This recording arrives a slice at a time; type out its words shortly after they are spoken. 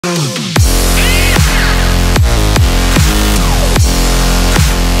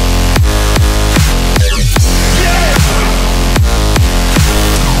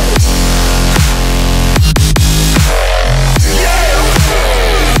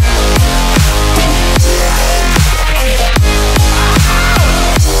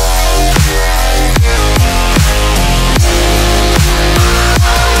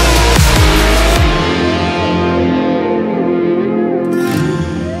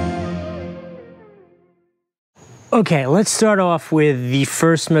Okay, let's start off with the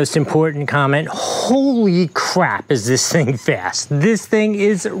first most important comment. Holy crap, is this thing fast. This thing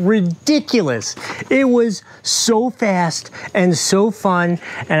is ridiculous. It was so fast and so fun,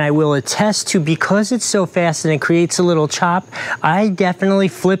 and I will attest to, because it's so fast and it creates a little chop, I definitely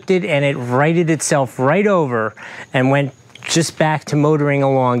flipped it and it righted itself right over and went just back to motoring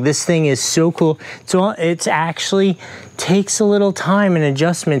along. This thing is so cool. It's actually takes a little time and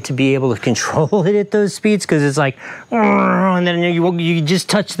adjustment to be able to control it at those speeds, because it's like, and then you just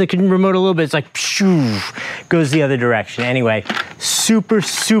touch the remote a little bit, it's like, shoo, goes the other direction. Anyway, super,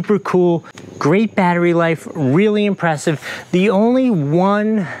 super cool. Great battery life, really impressive. The only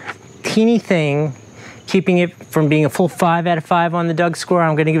one teeny thing keeping it from being a full 5 out of 5 on the Doug score,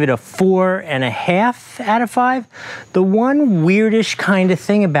 I'm gonna give it a 4.5 out of 5. The one weirdish kind of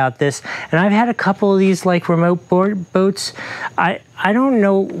thing about this, and I've had a couple of these like remote boats, I don't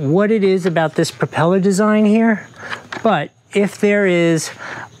know what it is about this propeller design here, but if there is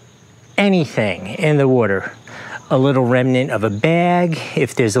anything in the water, a little remnant of a bag,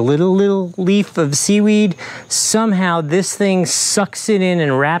 if there's a little leaf of seaweed, somehow this thing sucks it in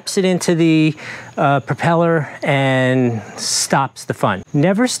and wraps it into the propeller and stops the fun.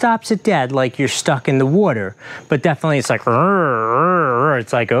 Never stops it dead like you're stuck in the water, but definitely it's like,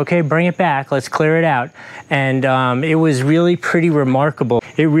 it's like, okay, bring it back, let's clear it out. And it was really pretty remarkable.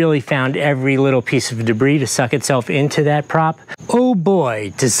 It really found every little piece of debris to suck itself into that prop. Oh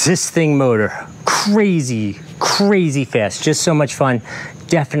boy, does this thing motor. Crazy, crazy fast, just so much fun.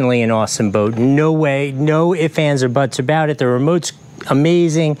 Definitely an awesome boat. No way, no ifs, ands, or buts about it. The remote's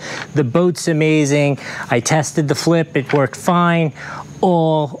amazing, the boat's amazing. I tested the flip, it worked fine.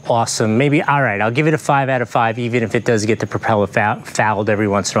 All awesome. Maybe, all right, I'll give it a 5 out of 5, even if it does get the propeller fouled every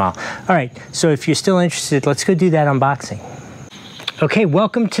once in a while. All right, so if you're still interested, let's go do that unboxing. Okay,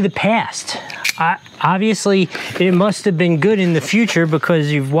 welcome to the past. Obviously, it must have been good in the future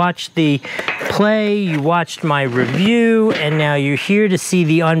because you've watched the play, you watched my review, and now you're here to see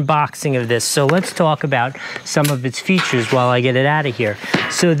the unboxing of this. So let's talk about some of its features while I get it out of here.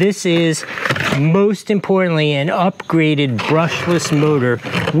 So this is, most importantly, an upgraded brushless motor,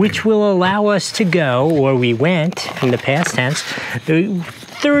 which will allow us to go, or we went in the past tense,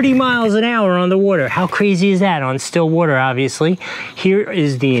 30 miles an hour on the water. How crazy is that on still water, obviously? Here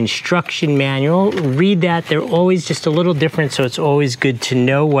is the instruction manual. Read that. They're always just a little different, so it's always good to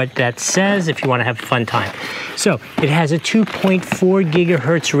know what that says if you want to have a fun time. So it has a 2.4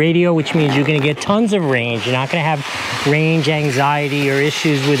 gigahertz radio, which means you're going to get tons of range. You're not going to have range anxiety or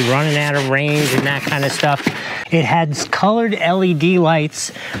issues with running out of range and that kind of stuff. It has colored LED lights,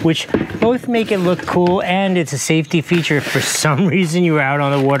 which both make it look cool, and it's a safety feature. If for some reason you were out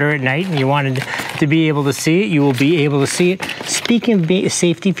on the water at night and you wanted to be able to see it, you will be able to see it. Speaking of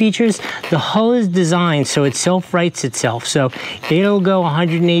safety features, the hull is designed so it self-rights itself. So it'll go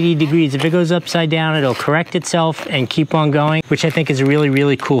 180 degrees. If it goes upside down, it'll correct itself and keep on going, which I think is a really,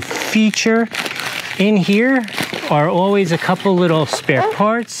 really cool feature. In here are always a couple little spare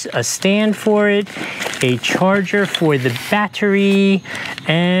parts, a stand for it, a charger for the battery,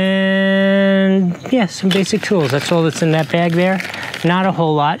 and yeah, some basic tools. That's all that's in that bag there. Not a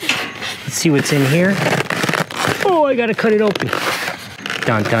whole lot. Let's see what's in here. Oh, I gotta cut it open.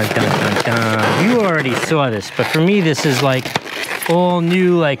 Dun, dun, dun, dun, dun. You already saw this, but for me, this is like all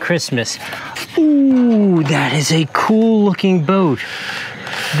new, like Christmas. Ooh, that is a cool looking boat.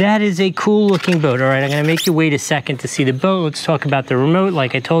 That is a cool looking boat. All right, I'm gonna make you wait a second to see the boat. Let's talk about the remote.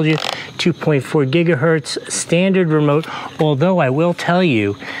 Like I told you, 2.4 gigahertz standard remote. Although I will tell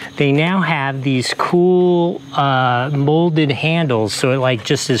you, they now have these cool molded handles. So it like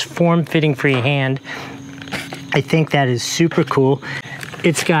just is form-fitting for your hand. I think that is super cool.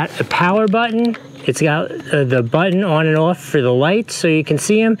 It's got a power button. It's got the button on and off for the lights so you can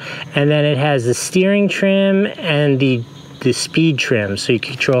see them. And then it has the steering trim and the speed trim, so you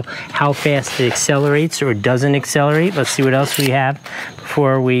can control how fast it accelerates or doesn't accelerate. Let's see what else we have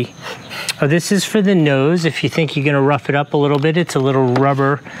before we... Oh, this is for the nose. If you think you're gonna rough it up a little bit, it's a little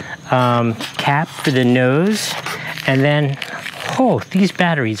rubber cap for the nose. And then, oh, these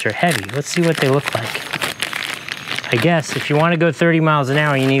batteries are heavy. Let's see what they look like. I guess if you want to go 30 miles an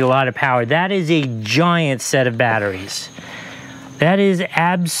hour, you need a lot of power. That is a giant set of batteries. That is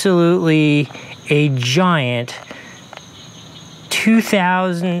absolutely a giant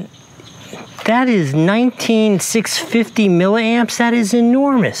 2000, that is 19,650 milliamps. That is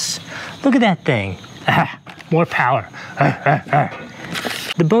enormous. Look at that thing. More power.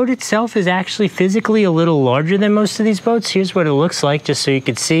 The boat itself is actually physically a little larger than most of these boats. Here's what it looks like, just so you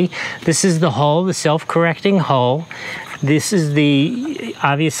could see. This is the hull, the self-correcting hull. This is the,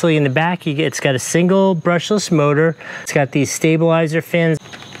 obviously in the back, it's got a single brushless motor. It's got these stabilizer fins,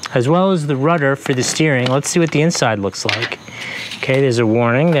 as well as the rudder for the steering. Let's see what the inside looks like. Okay, there's a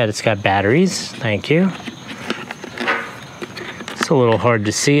warning that it's got batteries. Thank you. It's a little hard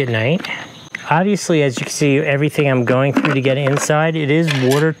to see at night. Obviously, as you can see, everything I'm going through to get inside, it is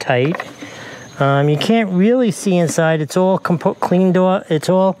watertight. You can't really see inside. It's all cleaned off. It's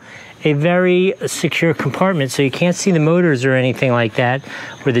all a very secure compartment, so you can't see the motors or anything like that,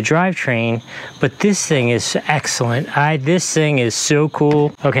 or the drivetrain, but this thing is excellent. This thing is so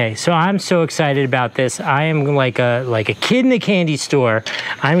cool. Okay, so I'm so excited about this. I am like a kid in a candy store.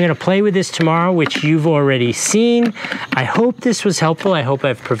 I'm gonna play with this tomorrow, which you've already seen. I hope this was helpful. I hope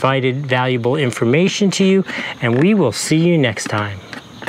I've provided valuable information to you, and we will see you next time.